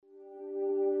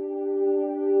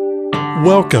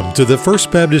Welcome to the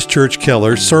First Baptist Church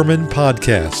Keller Sermon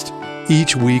Podcast.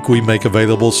 Each week we make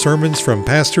available sermons from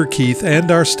Pastor Keith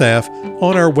and our staff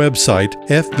on our website,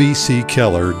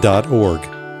 fbckeller.org.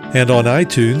 And on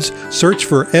iTunes, search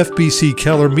for FBC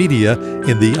Keller Media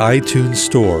in the iTunes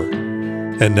Store.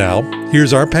 And now,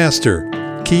 here's our pastor,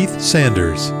 Keith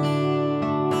Sanders.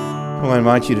 Well, I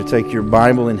invite you to take your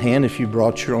Bible in hand if you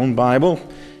brought your own Bible.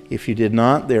 If you did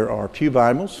not, there are pew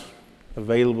Bibles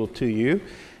available to you.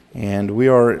 And we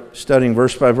are studying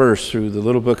verse by verse through the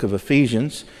little book of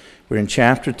Ephesians. We're in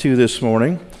chapter 2 this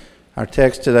morning. Our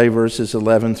text today, verses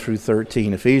 11 through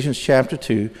 13. Ephesians chapter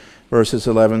 2, verses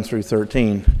 11 through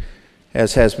 13.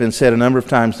 As has been said a number of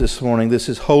times this morning, this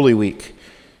is Holy Week.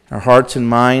 Our hearts and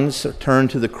minds are turned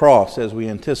to the cross as we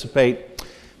anticipate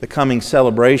the coming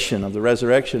celebration of the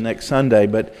resurrection next Sunday.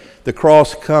 But the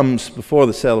cross comes before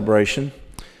the celebration.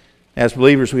 As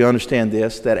believers, we understand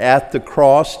this, that at the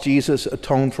cross, Jesus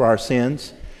atoned for our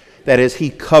sins. That is, He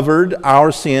covered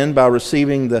our sin by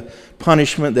receiving the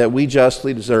punishment that we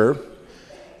justly deserve.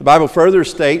 The Bible further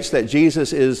states that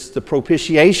Jesus is the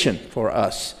propitiation for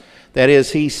us. That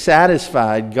is, He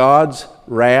satisfied God's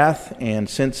wrath and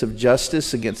sense of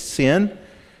justice against sin.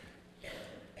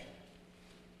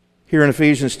 Here in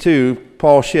Ephesians 2,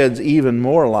 Paul sheds even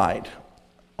more light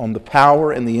on the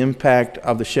power and the impact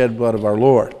of the shed blood of our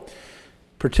Lord,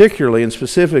 particularly and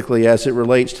specifically as it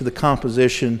relates to the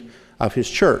composition of His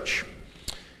church.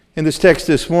 In this text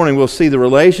this morning, we'll see the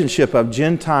relationship of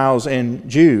Gentiles and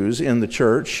Jews in the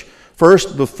church,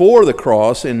 first before the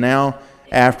cross and now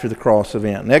after the cross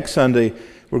event. Next Sunday,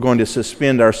 we're going to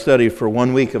suspend our study for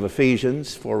 1 week of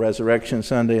Ephesians for Resurrection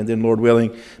Sunday, and then, Lord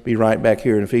willing, be right back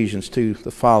here in Ephesians 2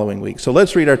 the following week. So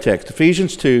let's read our text,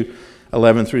 Ephesians 2,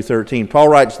 11 through 13. Paul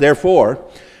writes, "Therefore,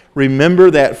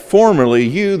 remember that formerly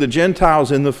you, the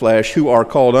Gentiles in the flesh, who are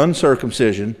called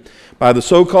uncircumcision, by the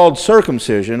so-called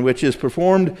circumcision, which is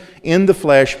performed in the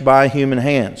flesh by human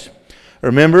hands.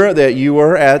 Remember that you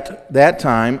were at that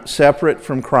time separate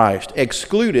from Christ,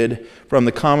 excluded from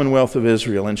the commonwealth of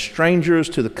Israel, and strangers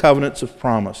to the covenants of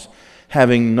promise,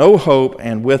 having no hope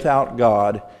and without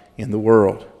God in the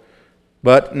world.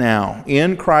 But now,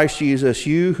 in Christ Jesus,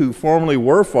 you who formerly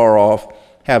were far off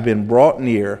have been brought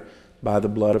near by the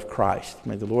blood of Christ."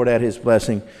 May the Lord add His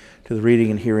blessing to the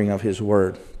reading and hearing of His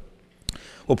word.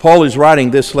 Well, Paul is writing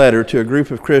this letter to a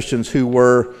group of Christians who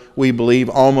were, we believe,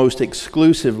 almost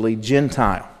exclusively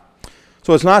Gentile.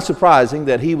 So it's not surprising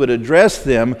that he would address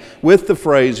them with the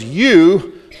phrase,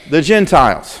 "You, the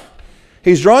Gentiles."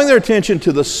 He's drawing their attention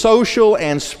to the social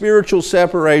and spiritual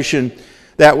separation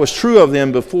that was true of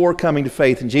them before coming to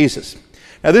faith in Jesus.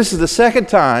 Now, this is the second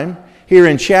time here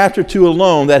in chapter 2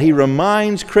 alone that he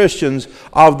reminds Christians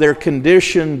of their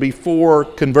condition before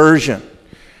conversion.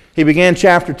 He began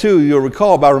chapter 2, you'll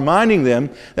recall, by reminding them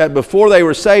that before they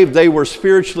were saved, they were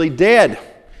spiritually dead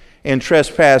in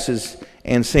trespasses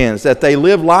and sins, that they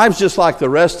lived lives just like the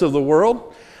rest of the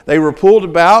world. They were pulled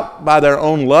about by their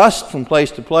own lust from place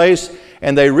to place,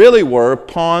 and they really were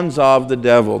pawns of the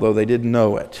devil, though they didn't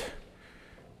know it.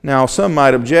 Now, some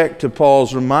might object to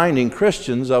Paul's reminding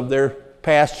Christians of their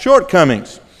past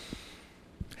shortcomings.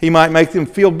 He might make them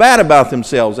feel bad about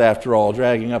themselves, after all,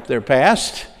 dragging up their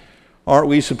past. Aren't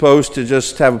we supposed to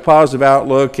just have a positive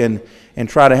outlook and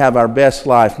try to have our best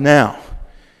life now?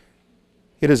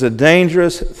 It is a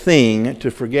dangerous thing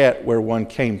to forget where one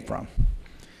came from.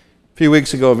 A few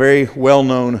weeks ago, a very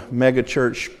well-known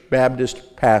megachurch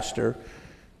Baptist pastor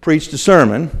preached a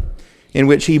sermon in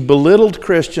which he belittled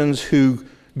Christians who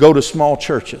go to small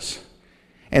churches,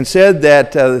 and said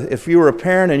that if you were a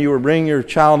parent and you were bringing your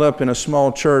child up in a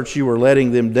small church, you were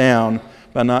letting them down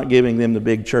by not giving them the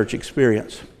big church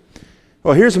experience.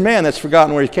 Well, here's a man that's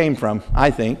forgotten where he came from, I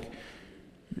think.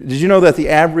 Did you know that the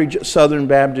average Southern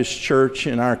Baptist church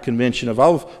in our convention, of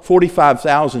all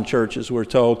 45,000 churches, we're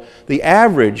told, the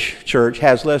average church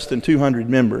has less than 200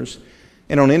 members,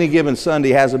 and on any given Sunday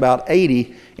has about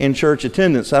 80 in church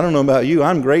attendance? I don't know about you,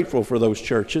 I'm grateful for those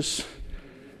churches,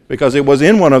 because it was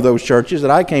in one of those churches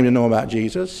that I came to know about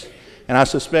Jesus, and I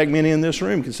suspect many in this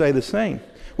room could say the same.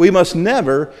 We must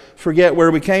never forget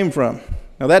where we came from.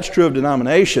 Now, that's true of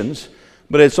denominations,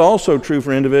 but it's also true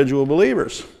for individual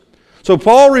believers. So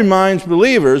Paul reminds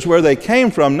believers where they came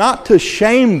from, not to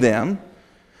shame them,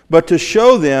 but to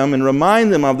show them and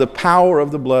remind them of the power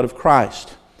of the blood of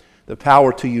Christ. The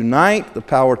power to unite, the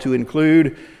power to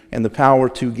include, and the power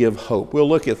to give hope. We'll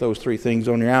look at those three things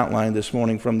on your outline this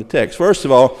morning from the text. First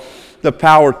of all, the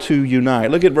power to unite.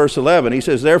 Look at verse 11. He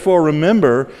says, "Therefore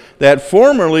remember that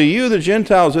formerly you, the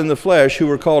Gentiles in the flesh, who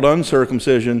were called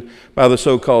uncircumcision by the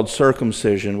so-called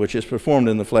circumcision, which is performed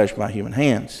in the flesh by human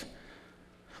hands."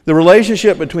 The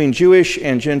relationship between Jewish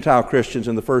and Gentile Christians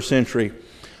in the first century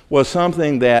was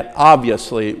something that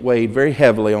obviously weighed very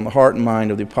heavily on the heart and mind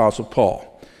of the Apostle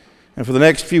Paul. And for the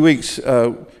past few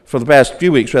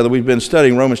weeks, we've been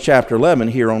studying Romans chapter 11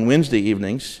 here on Wednesday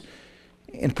evenings.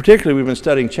 And particularly, we've been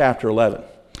studying chapter 11.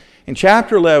 And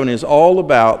chapter 11 is all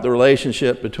about the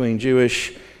relationship between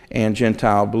Jewish and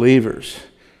Gentile believers.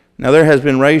 Now, there has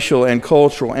been racial and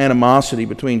cultural animosity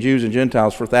between Jews and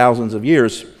Gentiles for thousands of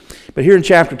years. But here in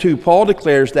chapter 2, Paul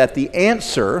declares that the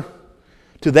answer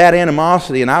to that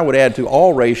animosity, and I would add to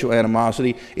all racial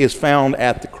animosity, is found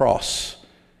at the cross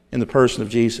in the person of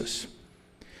Jesus.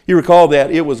 You recall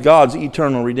that it was God's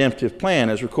eternal redemptive plan,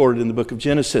 as recorded in the book of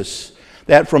Genesis,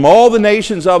 that from all the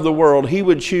nations of the world, he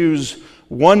would choose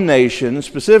one nation,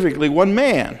 specifically one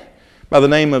man, by the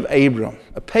name of Abram,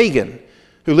 a pagan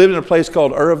who lived in a place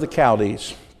called Ur of the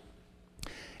Chaldees.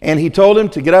 And he told him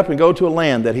to get up and go to a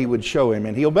land that he would show him,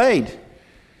 and he obeyed.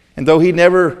 And though he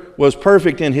never was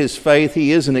perfect in his faith,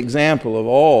 he is an example of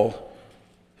all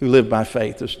who live by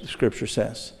faith, the Scripture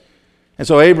says. And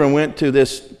so Abram went to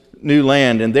this new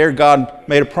land, and there God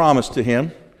made a promise to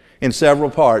him in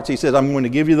several parts. He says, I'm going to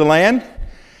give you the land.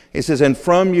 He says, and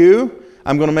from you,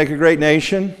 I'm going to make a great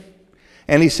nation.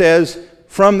 And he says,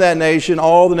 from that nation,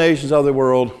 all the nations of the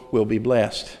world will be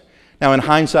blessed. Now, in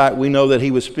hindsight, we know that he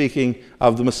was speaking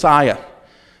of the Messiah,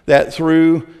 that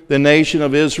through the nation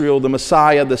of Israel, the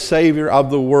Messiah, the Savior of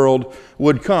the world,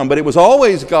 would come. But it was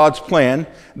always God's plan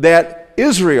that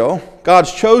Israel,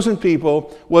 God's chosen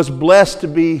people, was blessed to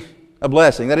be a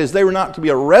blessing. That is, they were not to be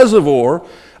a reservoir,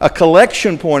 a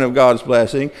collection point of God's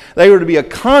blessing. They were to be a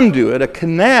conduit, a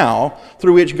canal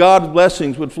through which God's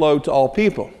blessings would flow to all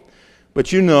people.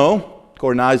 But you know,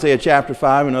 according to Isaiah chapter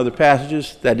 5 and other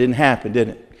passages, that didn't happen, did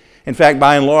it? In fact,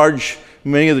 by and large,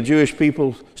 many of the Jewish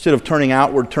people, instead of turning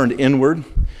outward, turned inward.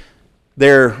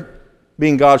 Their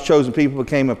being God's chosen people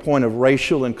became a point of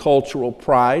racial and cultural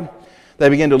pride. They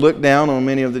began to look down on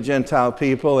many of the Gentile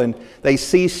people, and they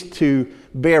ceased to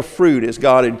bear fruit as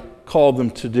God had called them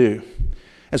to do.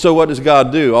 And so what does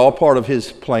God do? All part of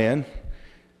his plan.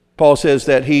 Paul says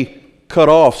that he cut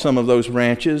off some of those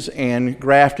branches and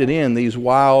grafted in these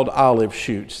wild olive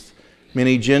shoots.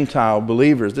 Many Gentile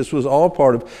believers. This was all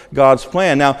part of God's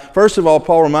plan. Now, first of all,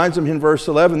 Paul reminds them in verse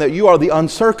 11 that you are the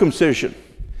uncircumcision.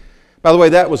 By the way,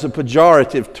 that was a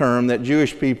pejorative term that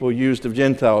Jewish people used of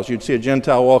Gentiles. You'd see a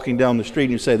Gentile walking down the street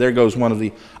and you'd say, there goes one of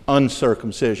the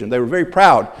uncircumcision. They were very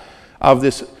proud of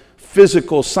this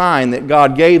physical sign that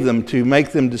God gave them to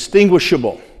make them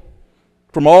distinguishable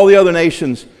from all the other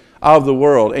nations of the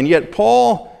world. And yet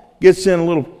Paul gets in a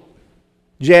little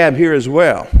jab here as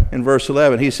well. In verse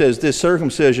 11, he says, this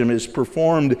circumcision is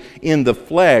performed in the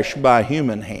flesh by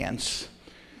human hands.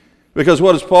 Because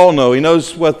what does Paul know? He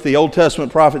knows what the Old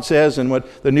Testament prophet says and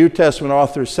what the New Testament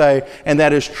authors say, and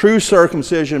that is true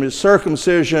circumcision is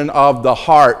circumcision of the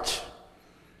heart.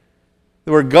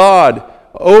 Where God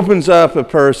opens up a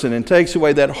person and takes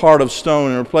away that heart of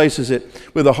stone and replaces it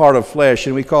with a heart of flesh,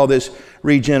 and we call this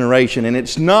regeneration. And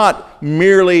it's not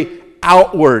merely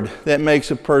outward that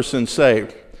makes a person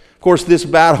saved. Of course, this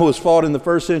battle was fought in the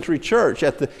first century church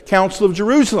at the Council of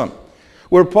Jerusalem,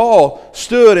 where Paul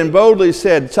stood and boldly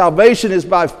said, salvation is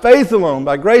by faith alone,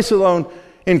 by grace alone,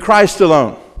 in Christ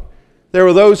alone. There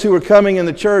were those who were coming in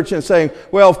the church and saying,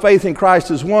 well, faith in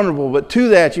Christ is wonderful, but to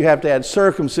that you have to add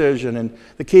circumcision and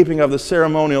the keeping of the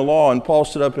ceremonial law. And Paul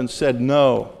stood up and said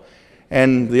no.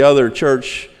 And the other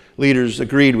church leaders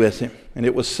agreed with him. And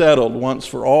it was settled once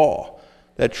for all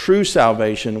that true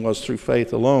salvation was through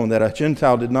faith alone, that a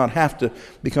Gentile did not have to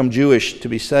become Jewish to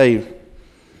be saved.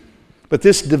 But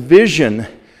this division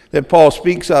that Paul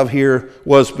speaks of here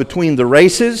was between the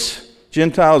races,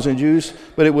 Gentiles and Jews,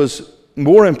 but it was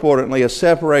more importantly a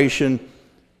separation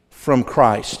from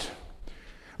Christ.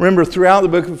 Remember, throughout the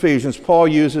book of Ephesians, Paul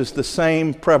uses the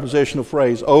same prepositional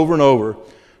phrase over and over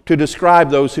to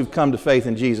describe those who've come to faith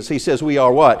in Jesus. He says we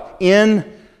are what?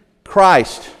 In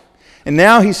Christ. And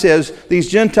now he says these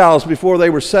Gentiles, before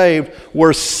they were saved,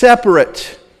 were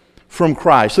separate from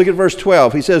Christ. Look at verse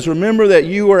 12. He says, remember that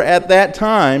you were at that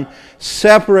time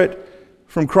separate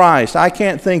from Christ. I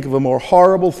can't think of a more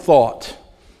horrible thought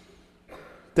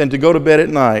than to go to bed at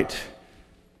night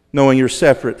knowing you're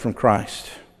separate from Christ.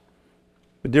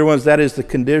 But dear ones, that is the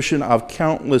condition of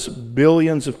countless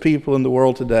billions of people in the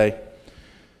world today.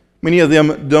 Many of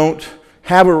them don't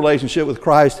have a relationship with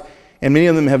Christ, and many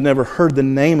of them have never heard the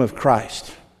name of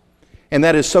Christ. And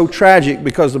that is so tragic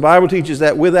because the Bible teaches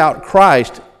that without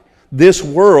Christ, this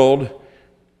world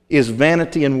is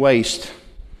vanity and waste.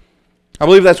 I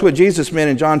believe that's what Jesus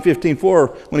meant in John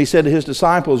 15:4 when he said to his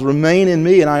disciples, remain in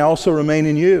me and I also remain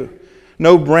in you.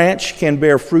 No branch can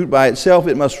bear fruit by itself.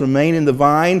 It must remain in the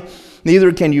vine.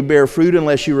 Neither can you bear fruit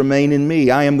unless you remain in me.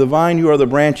 I am the vine, you are the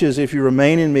branches. If you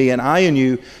remain in me and I in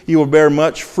you, you will bear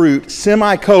much fruit.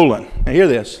 Semicolon. Now hear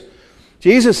this.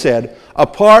 Jesus said,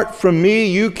 apart from me,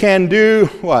 you can do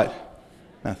what?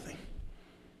 Nothing.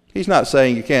 He's not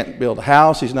saying you can't build a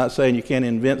house. He's not saying you can't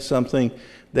invent something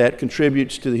that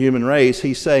contributes to the human race.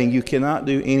 He's saying you cannot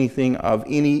do anything of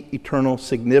any eternal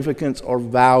significance or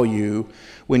value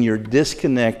when you're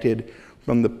disconnected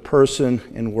from the person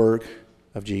and work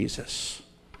of Jesus.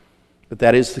 But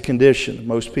that is the condition of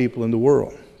most people in the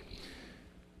world.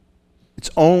 It's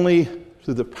only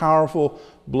through the powerful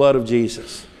blood of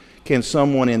Jesus can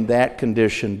someone in that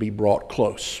condition be brought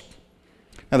close.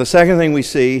 Now, the second thing we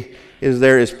see is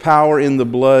there is power in the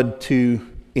blood to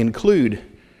include.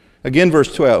 Again,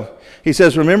 verse 12. He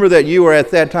says, remember that you were at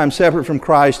that time separate from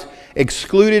Christ,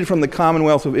 excluded from the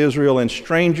commonwealth of Israel, and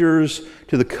strangers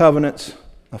to the covenants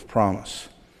of promise.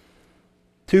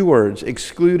 Two words,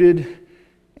 excluded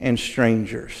and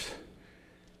strangers.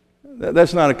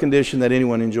 That's not a condition that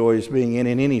anyone enjoys being in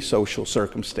any social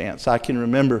circumstance. I can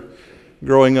remember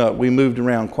growing up, we moved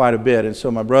around quite a bit, and so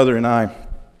my brother and I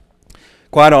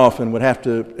quite often would have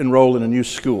to enroll in a new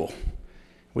school.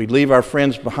 We'd leave our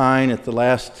friends behind at the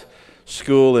last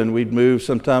school, and we'd move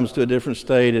sometimes to a different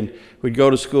state, and we'd go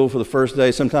to school for the first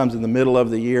day, sometimes in the middle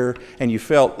of the year, and you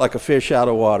felt like a fish out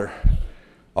of water.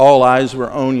 All eyes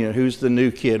were on you. Who's the new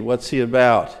kid? What's he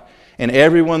about? And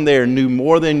everyone there knew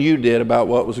more than you did about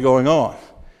what was going on.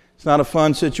 It's not a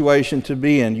fun situation to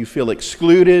be in. You feel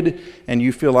excluded, and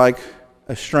you feel like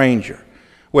a stranger.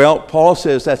 Well, Paul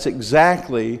says that's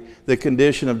exactly the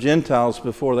condition of Gentiles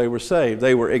before they were saved.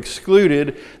 They were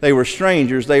excluded, they were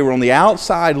strangers, they were on the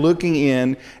outside looking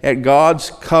in at God's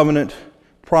covenant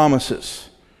promises.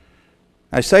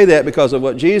 I say that because of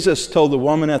what Jesus told the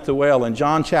woman at the well in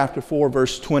John chapter 4,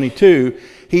 verse 22.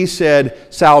 He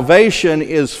said, salvation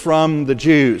is from the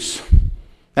Jews.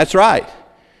 That's right.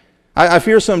 I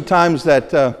fear sometimes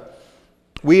that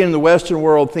we in the Western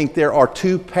world think there are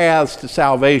two paths to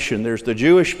salvation. There's the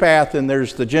Jewish path and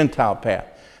there's the Gentile path.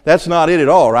 That's not it at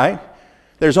all, right?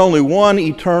 There's only one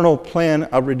eternal plan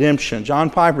of redemption. John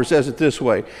Piper says it this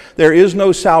way: there is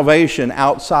no salvation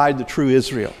outside the true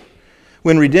Israel.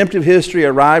 When redemptive history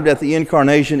arrived at the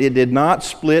incarnation, it did not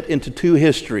split into two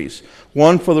histories,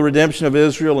 one for the redemption of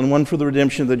Israel and one for the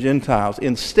redemption of the Gentiles.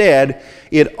 Instead,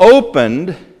 it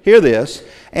opened, hear this,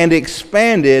 and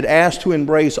expanded as to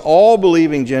embrace all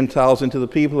believing Gentiles into the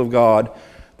people of God,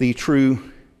 the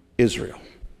true Israel.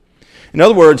 In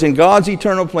other words, in God's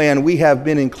eternal plan, we have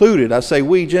been included, I say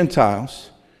we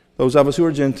Gentiles, those of us who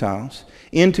are Gentiles,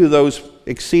 into those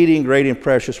exceeding great and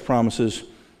precious promises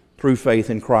through faith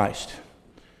in Christ.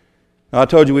 Now, I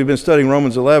told you we've been studying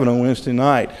Romans 11 on Wednesday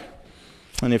night.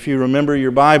 And if you remember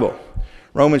your Bible,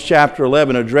 Romans chapter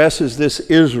 11 addresses this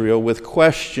Israel with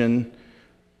question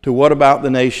to what about the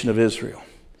nation of Israel?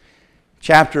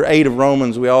 Chapter 8 of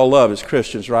Romans we all love as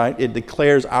Christians, right? It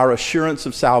declares our assurance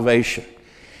of salvation.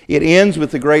 It ends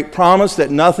with the great promise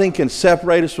that nothing can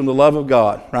separate us from the love of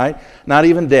God, right? Not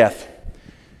even death.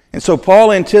 And so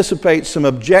Paul anticipates some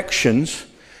objections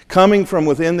coming from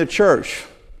within the church.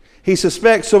 He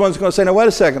suspects someone's going to say, now wait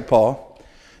a second, Paul.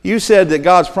 You said that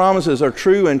God's promises are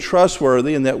true and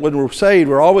trustworthy and that when we're saved,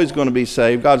 we're always going to be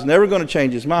saved. God's never going to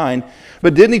change his mind.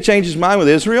 But didn't he change his mind with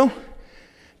Israel?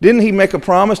 Didn't he make a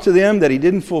promise to them that he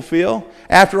didn't fulfill?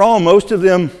 After all, most of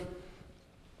them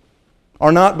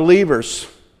are not believers.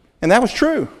 And that was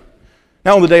true.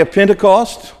 Now, on the day of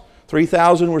Pentecost,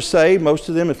 3,000 were saved, most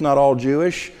of them, if not all,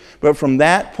 Jewish. But from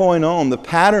that point on, the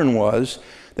pattern was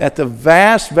that the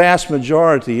vast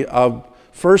majority of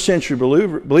first century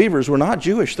believers were not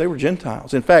Jewish, they were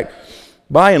Gentiles. In fact,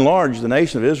 by and large, the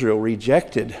nation of Israel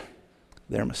rejected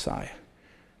their Messiah.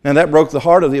 Now that broke the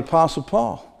heart of the Apostle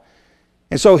Paul.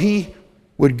 And so he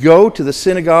would go to the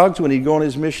synagogues when he'd go on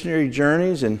his missionary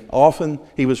journeys, and often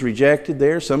he was rejected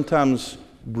there, sometimes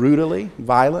brutally,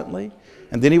 violently,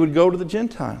 and then he would go to the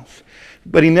Gentiles.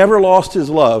 But he never lost his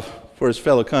love for his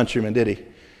fellow countrymen, did he?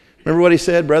 Remember what he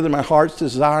said? Brother, my heart's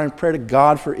desire and prayer to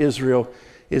God for Israel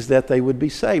is that they would be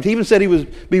saved. He even said he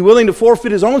would be willing to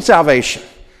forfeit his own salvation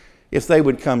if they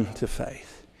would come to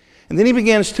faith. And then he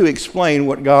begins to explain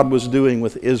what God was doing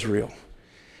with Israel.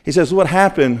 He says what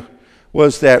happened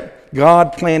was that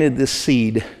God planted this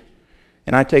seed,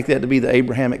 and I take that to be the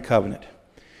Abrahamic covenant.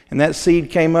 And that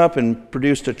seed came up and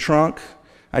produced a trunk.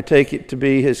 I take it to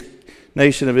be his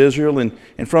nation of Israel,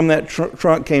 and from that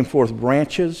trunk came forth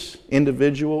branches,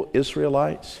 individual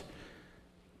Israelites.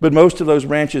 But most of those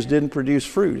branches didn't produce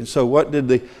fruit. And so what did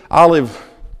the olive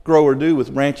grower do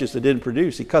with branches that didn't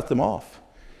produce? He cut them off.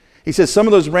 He says some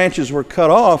of those branches were cut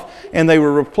off and they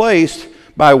were replaced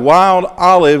by wild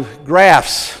olive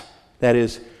grafts, that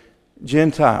is,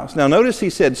 Gentiles. Now notice he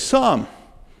said some,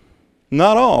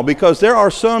 not all, because there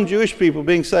are some Jewish people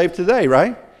being saved today,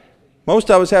 right? Most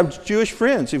of us have Jewish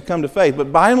friends who've come to faith,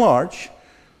 but by and large,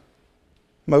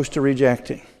 most are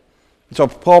rejecting. So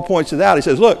Paul points it out. He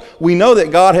says, look, we know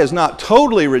that God has not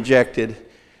totally rejected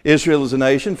Israel as a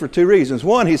nation for two reasons.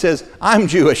 One, he says, I'm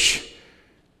Jewish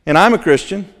and I'm a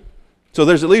Christian, so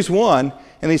there's at least one.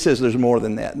 And he says there's more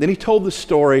than that. Then he told the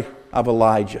story of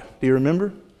Elijah. Do you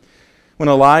remember? When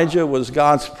Elijah was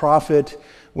God's prophet,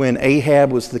 when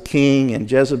Ahab was the king and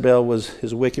Jezebel was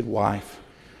his wicked wife.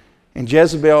 And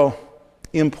Jezebel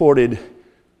imported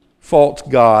false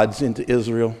gods into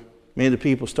Israel. Many of the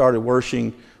people started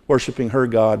worshiping her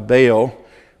god, Baal,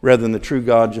 rather than the true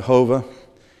God, Jehovah.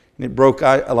 And it broke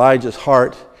Elijah's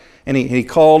heart. And he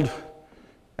called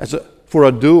for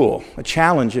a duel, a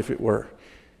challenge if it were.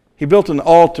 He built an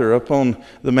altar upon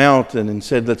the mountain and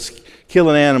said, let's kill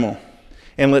an animal.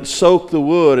 And let's soak the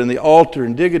wood in the altar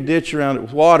and dig a ditch around it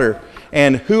with water.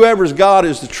 And whoever's God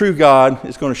is the true God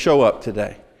is going to show up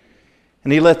today.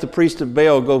 And he let the priest of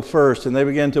Baal go first. And they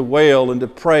began to wail and to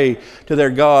pray to their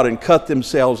God and cut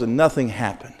themselves. And nothing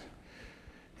happened.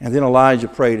 And then Elijah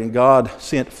prayed and God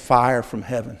sent fire from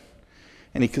heaven.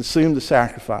 And he consumed the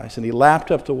sacrifice. And he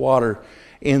lapped up the water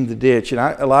in the ditch. And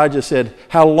Elijah said,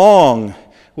 how long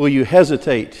will you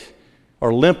hesitate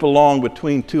or limp along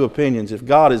between two opinions? If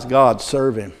God is God,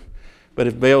 serve him. But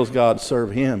if Baal's God,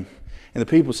 serve him. And the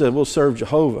people said, we'll serve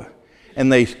Jehovah.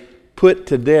 And they put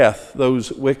to death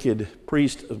those wicked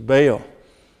priests of Baal.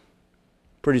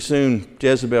 Pretty soon,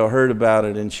 Jezebel heard about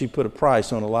it, and she put a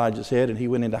price on Elijah's head, and he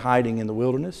went into hiding in the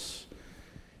wilderness.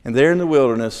 And there in the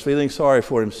wilderness, feeling sorry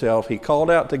for himself, he called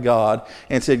out to God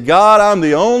and said, God, I'm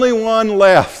the only one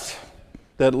left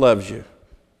that loves you.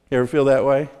 You ever feel that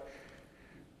way?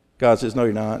 God says, no,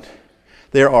 you're not.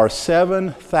 There are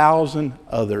 7,000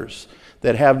 others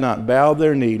that have not bowed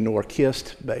their knee nor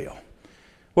kissed Baal.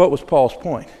 What was Paul's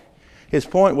point? His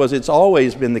point was it's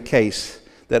always been the case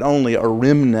that only a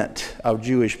remnant of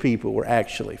Jewish people were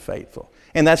actually faithful.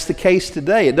 And that's the case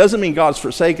today. It doesn't mean God's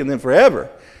forsaken them forever.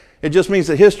 It just means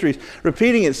that history's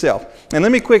repeating itself. And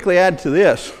let me quickly add to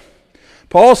this.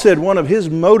 Paul said one of his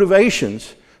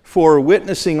motivations for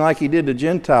witnessing like he did to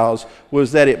Gentiles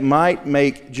was that it might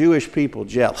make Jewish people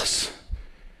jealous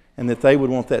and that they would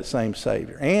want that same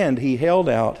Savior. And he held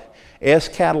out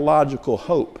eschatological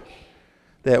hope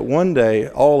that one day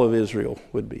all of Israel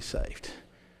would be saved.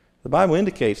 The Bible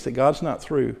indicates that God's not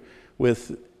through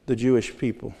with the Jewish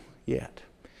people yet.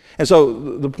 And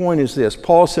so the point is this.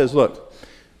 Paul says, look,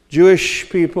 Jewish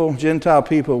people, Gentile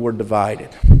people were divided.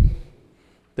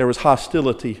 There was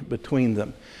hostility between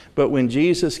them. But when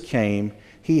Jesus came,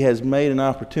 he has made an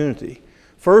opportunity,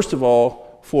 first of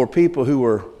all, for people who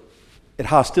were at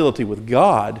hostility with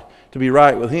God to be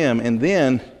right with him, and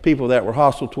then people that were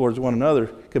hostile towards one another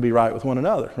could be right with one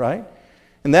another, right?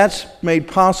 And that's made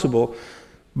possible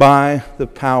by the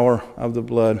power of the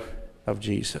blood of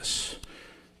Jesus.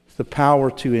 The power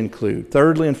to include.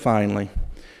 Thirdly and finally,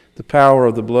 the power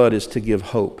of the blood is to give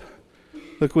hope.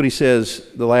 Look what he says,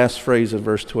 the last phrase of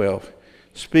verse 12.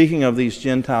 Speaking of these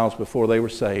Gentiles before they were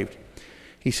saved,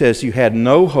 he says, you had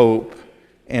no hope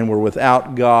and were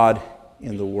without God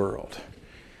in the world.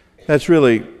 That's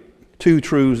really two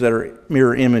truths that are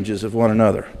mirror images of one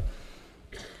another.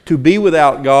 To be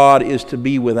without God is to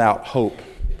be without hope.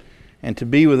 And to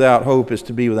be without hope is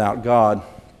to be without God.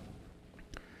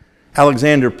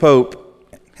 Alexander Pope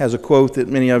has a quote that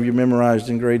many of you memorized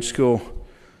in grade school.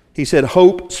 He said,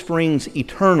 hope springs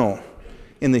eternal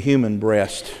in the human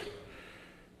breast.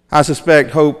 I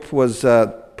suspect Pope was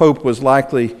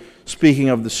likely speaking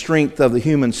of the strength of the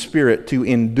human spirit to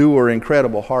endure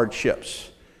incredible hardships,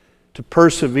 to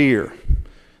persevere,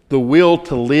 the will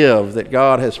to live that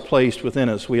God has placed within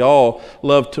us. We all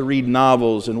love to read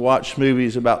novels and watch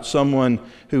movies about someone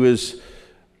who is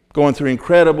going through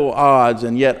incredible odds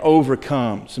and yet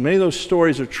overcomes. And many of those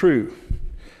stories are true.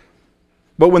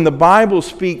 But when the Bible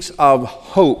speaks of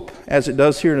hope, as it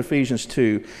does here in Ephesians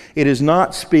 2, it is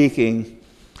not speaking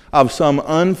of some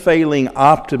unfailing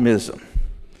optimism.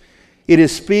 It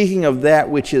is speaking of that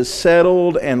which is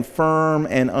settled and firm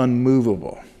and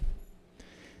unmovable.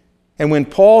 And when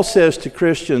Paul says to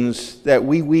Christians that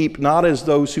we weep not as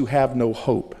those who have no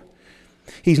hope,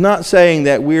 he's not saying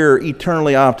that we're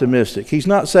eternally optimistic. He's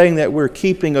not saying that we're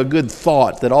keeping a good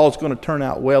thought that all is going to turn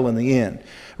out well in the end.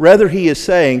 Rather, he is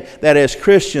saying that as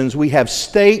Christians, we have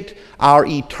staked our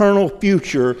eternal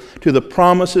future to the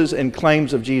promises and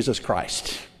claims of Jesus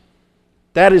Christ.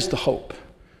 That is the hope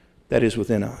that is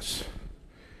within us.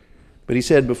 But he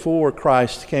said before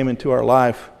Christ came into our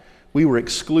life, we were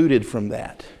excluded from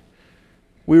that.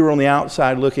 We were on the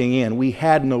outside looking in. We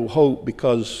had no hope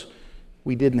because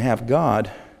we didn't have God.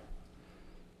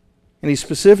 And he's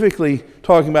specifically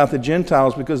talking about the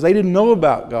Gentiles because they didn't know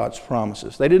about God's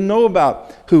promises. They didn't know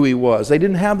about who he was. They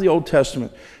didn't have the Old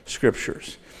Testament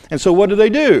scriptures. And so what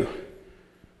do?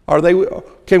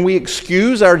 Can we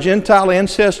excuse our Gentile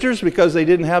ancestors because they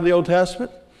didn't have the Old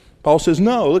Testament? Paul says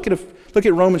no. Look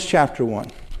at Romans chapter 1.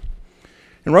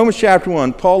 In Romans chapter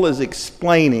 1, Paul is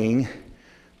explaining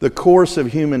the course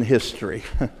of human history.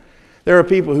 There are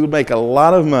people who make a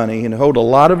lot of money and hold a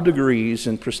lot of degrees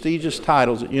and prestigious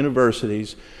titles at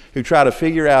universities who try to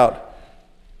figure out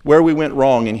where we went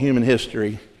wrong in human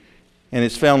history, and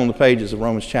it's found on the pages of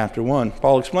Romans chapter 1.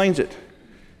 Paul explains it.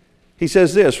 He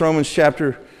says this, Romans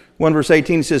chapter 1 verse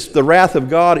 18, he says, "The wrath of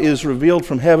God is revealed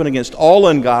from heaven against all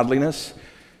ungodliness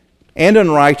and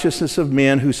unrighteousness of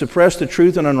men who suppress the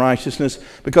truth in unrighteousness,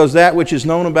 because that which is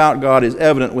known about God is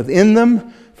evident within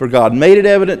them, for God made it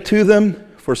evident to them.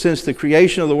 For since the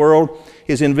creation of the world,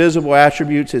 his invisible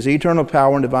attributes, his eternal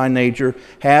power and divine nature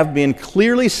have been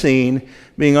clearly seen,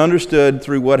 being understood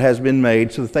through what has been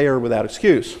made, so that they are without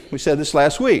excuse." We said this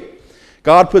last week.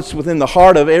 God puts within the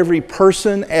heart of every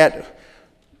person at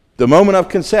the moment of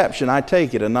conception, I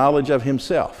take it, a knowledge of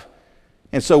himself.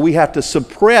 And so we have to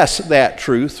suppress that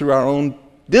truth through our own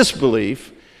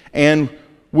disbelief and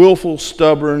willful,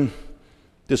 stubborn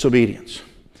disobedience.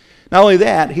 Not only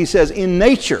that, he says in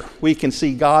nature we can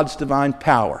see God's divine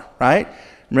power, right?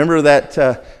 Remember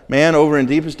that man over in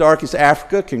deepest, darkest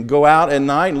Africa can go out at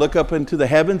night and look up into the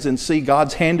heavens and see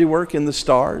God's handiwork in the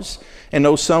stars and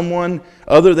know someone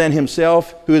other than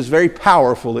himself who is very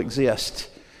powerful exists.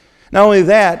 Not only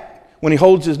that, when he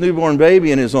holds his newborn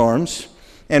baby in his arms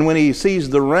and when he sees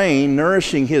the rain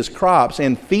nourishing his crops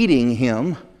and feeding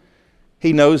him,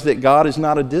 he knows that God is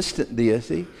not a distant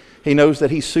deity. He knows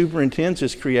that he superintends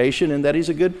his creation and that he's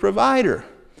a good provider.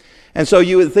 And so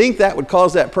you would think that would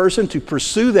cause that person to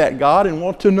pursue that God and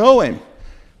want to know him.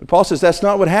 But Paul says that's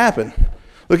not what happened.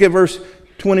 Look at verse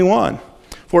 21.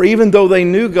 "For even though they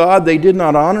knew God, they did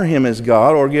not honor him as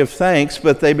God or give thanks,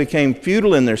 but they became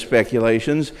futile in their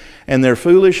speculations, and their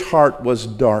foolish heart was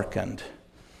darkened.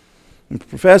 And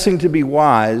professing to be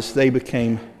wise, they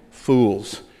became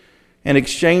fools, and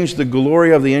exchanged the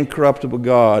glory of the incorruptible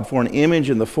God for an image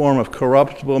in the form of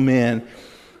corruptible men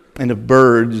and of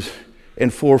birds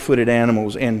and four-footed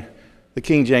animals." And the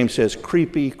King James says,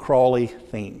 creepy, crawly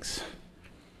things.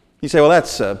 You say, well,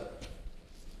 that's an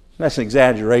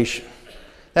exaggeration.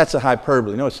 That's a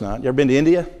hyperbole. No, it's not. You ever been to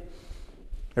India?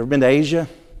 Ever been to Asia?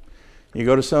 You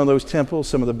go to some of those temples,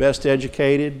 some of the best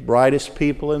educated, brightest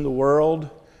people in the world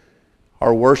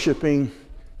are worshiping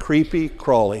creepy,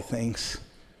 crawly things.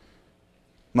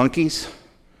 Monkeys,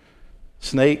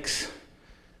 snakes,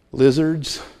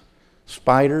 lizards,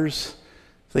 spiders,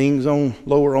 things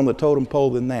lower on the totem pole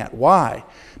than that. Why?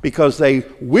 Because they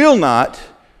will not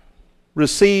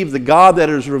receive the God that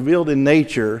is revealed in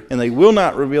nature, and they will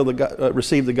not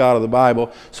receive the God of the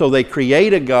Bible, so they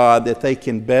create a God that they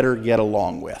can better get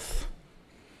along with.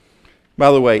 By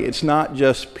the way, it's not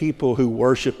just people who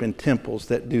worship in temples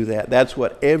that do that. That's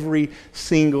what every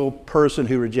single person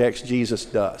who rejects Jesus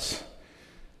does.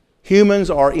 Humans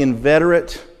are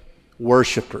inveterate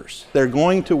worshipers. They're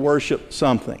going to worship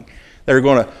something. They're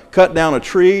going to cut down a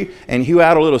tree and hew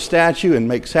out a little statue and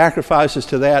make sacrifices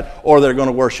to that, or they're going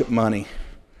to worship money.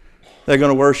 They're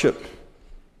going to worship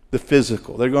the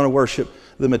physical. They're going to worship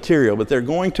the material, but they're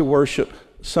going to worship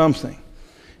something.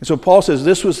 And so Paul says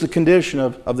this was the condition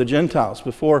of the Gentiles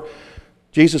before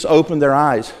Jesus opened their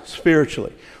eyes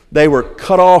spiritually. They were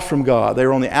cut off from God. They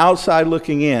were on the outside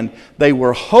looking in. They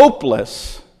were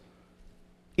hopeless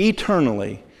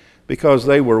eternally because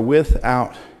they were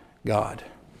without God.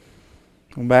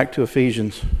 Going back to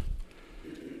Ephesians.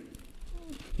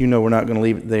 You know we're not going to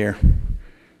leave it there.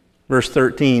 Verse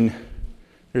 13,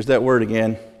 there's that word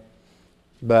again.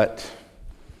 But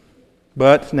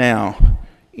now,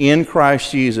 in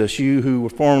Christ Jesus, you who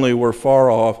formerly were far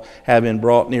off have been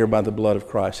brought near by the blood of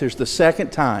Christ. Here's the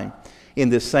second time in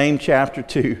this same chapter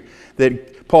 2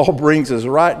 that Paul brings us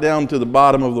right down to the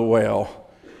bottom of the well,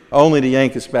 only to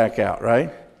yank us back out, right?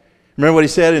 Remember what he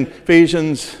said in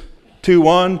Ephesians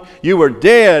 2:1? You were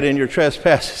dead in your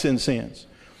trespasses and sins.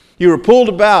 You were pulled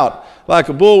about like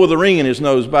a bull with a ring in his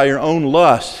nose by your own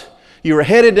lust. You were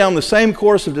headed down the same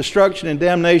course of destruction and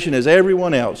damnation as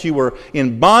everyone else. You were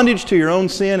in bondage to your own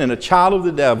sin and a child of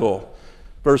the devil.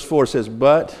 Verse 4 says,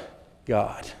 but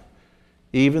God.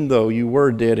 even though you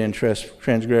were dead in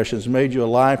transgressions, made you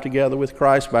alive together with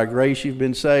Christ. By grace you've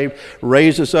been saved,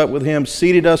 raised us up with Him,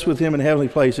 seated us with Him in heavenly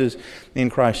places in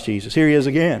Christ Jesus. Here He is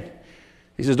again.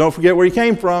 He says, don't forget where you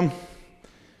came from.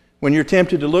 When you're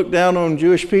tempted to look down on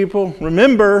Jewish people,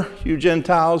 remember, you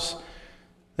Gentiles,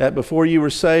 that before you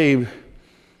were saved,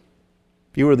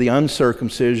 you were the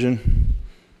uncircumcision.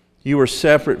 You were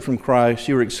separate from Christ.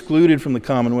 You were excluded from the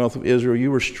commonwealth of Israel.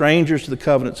 You were strangers to the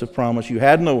covenants of promise. You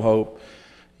had no hope.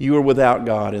 You were without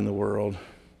God in the world.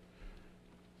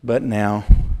 But now,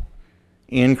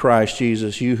 in Christ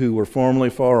Jesus, you who were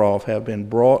formerly far off have been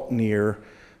brought near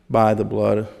by the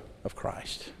blood of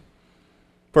Christ.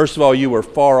 First of all, you were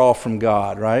far off from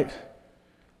God, right?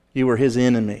 You were His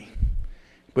enemy.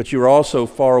 But you were also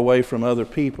far away from other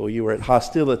people. You were at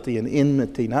hostility and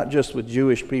enmity, not just with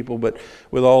Jewish people, but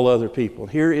with all other people.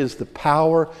 Here is the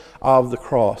power of the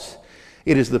cross.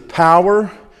 It is the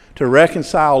power to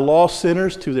reconcile lost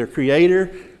sinners to their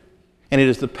Creator, and it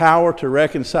is the power to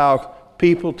reconcile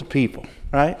people to people,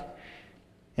 right?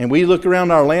 And we look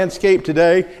around our landscape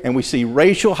today, and we see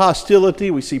racial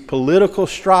hostility, we see political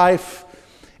strife,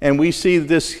 and we see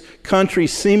this country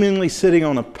seemingly sitting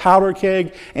on a powder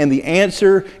keg, and the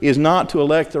answer is not to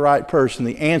elect the right person.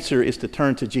 The answer is to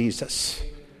turn to Jesus.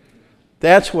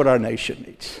 That's what our nation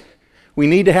needs. We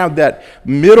need to have that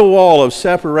middle wall of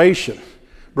separation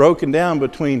broken down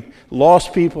between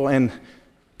lost people and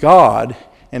God,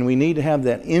 and we need to have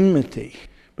that enmity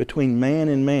between man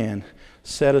and man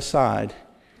set aside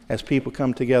as people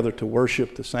come together to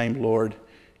worship the same Lord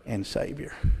and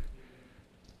Savior.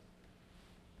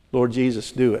 Lord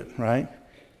Jesus, do it, right?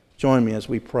 Join me as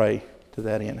we pray to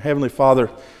that end. Heavenly Father,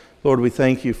 Lord, we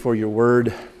thank you for your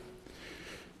word.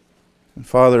 And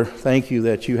Father, thank you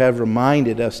that you have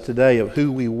reminded us today of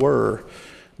who we were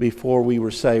before we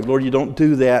were saved. Lord, you don't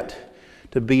do that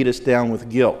to beat us down with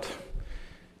guilt.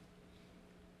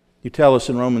 You tell us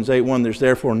in Romans 8:1, there's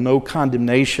therefore no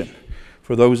condemnation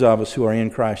for those of us who are in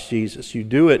Christ Jesus. You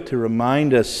do it to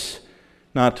remind us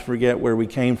not to forget where we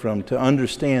came from, to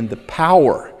understand the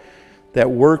power that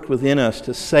worked within us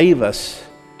to save us,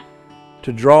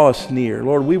 to draw us near.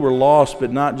 Lord, we were lost,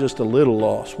 but not just a little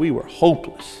lost. We were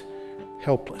hopeless,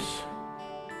 helpless,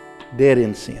 dead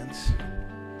in sins.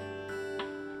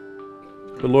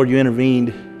 But Lord, you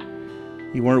intervened.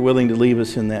 You weren't willing to leave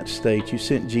us in that state. You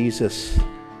sent Jesus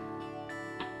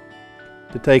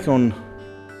to take on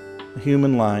a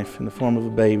human life in the form of a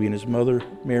baby in his mother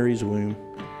Mary's womb.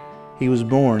 He was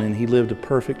born and he lived a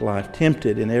perfect life,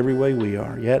 tempted in every way we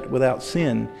are, yet without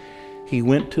sin. He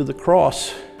went to the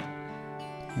cross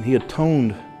and he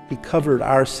atoned, he covered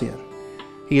our sin.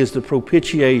 He is the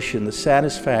propitiation, the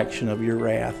satisfaction of your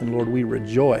wrath. And Lord, we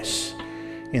rejoice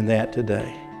in that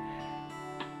today.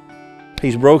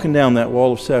 He's broken down that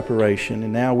wall of separation,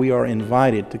 and now we are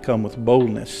invited to come with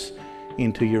boldness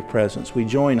into your presence. We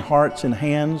join hearts and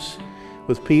hands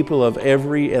with people of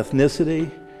every ethnicity,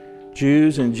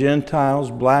 Jews and Gentiles,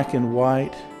 black and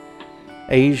white,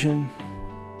 Asian,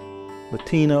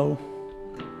 Latino,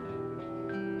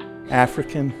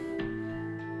 African,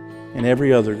 and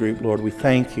every other group. Lord, we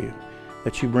thank you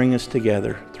that you bring us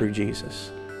together through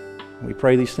Jesus. And we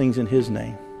pray these things in His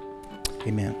name.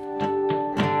 Amen.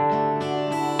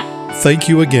 Thank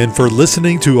you again for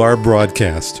listening to our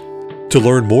broadcast. To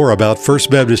learn more about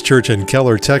First Baptist Church in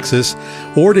Keller, Texas,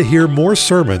 or to hear more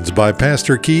sermons by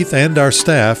Pastor Keith and our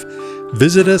staff,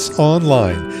 visit us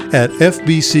online at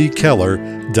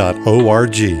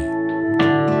fbckeller.org.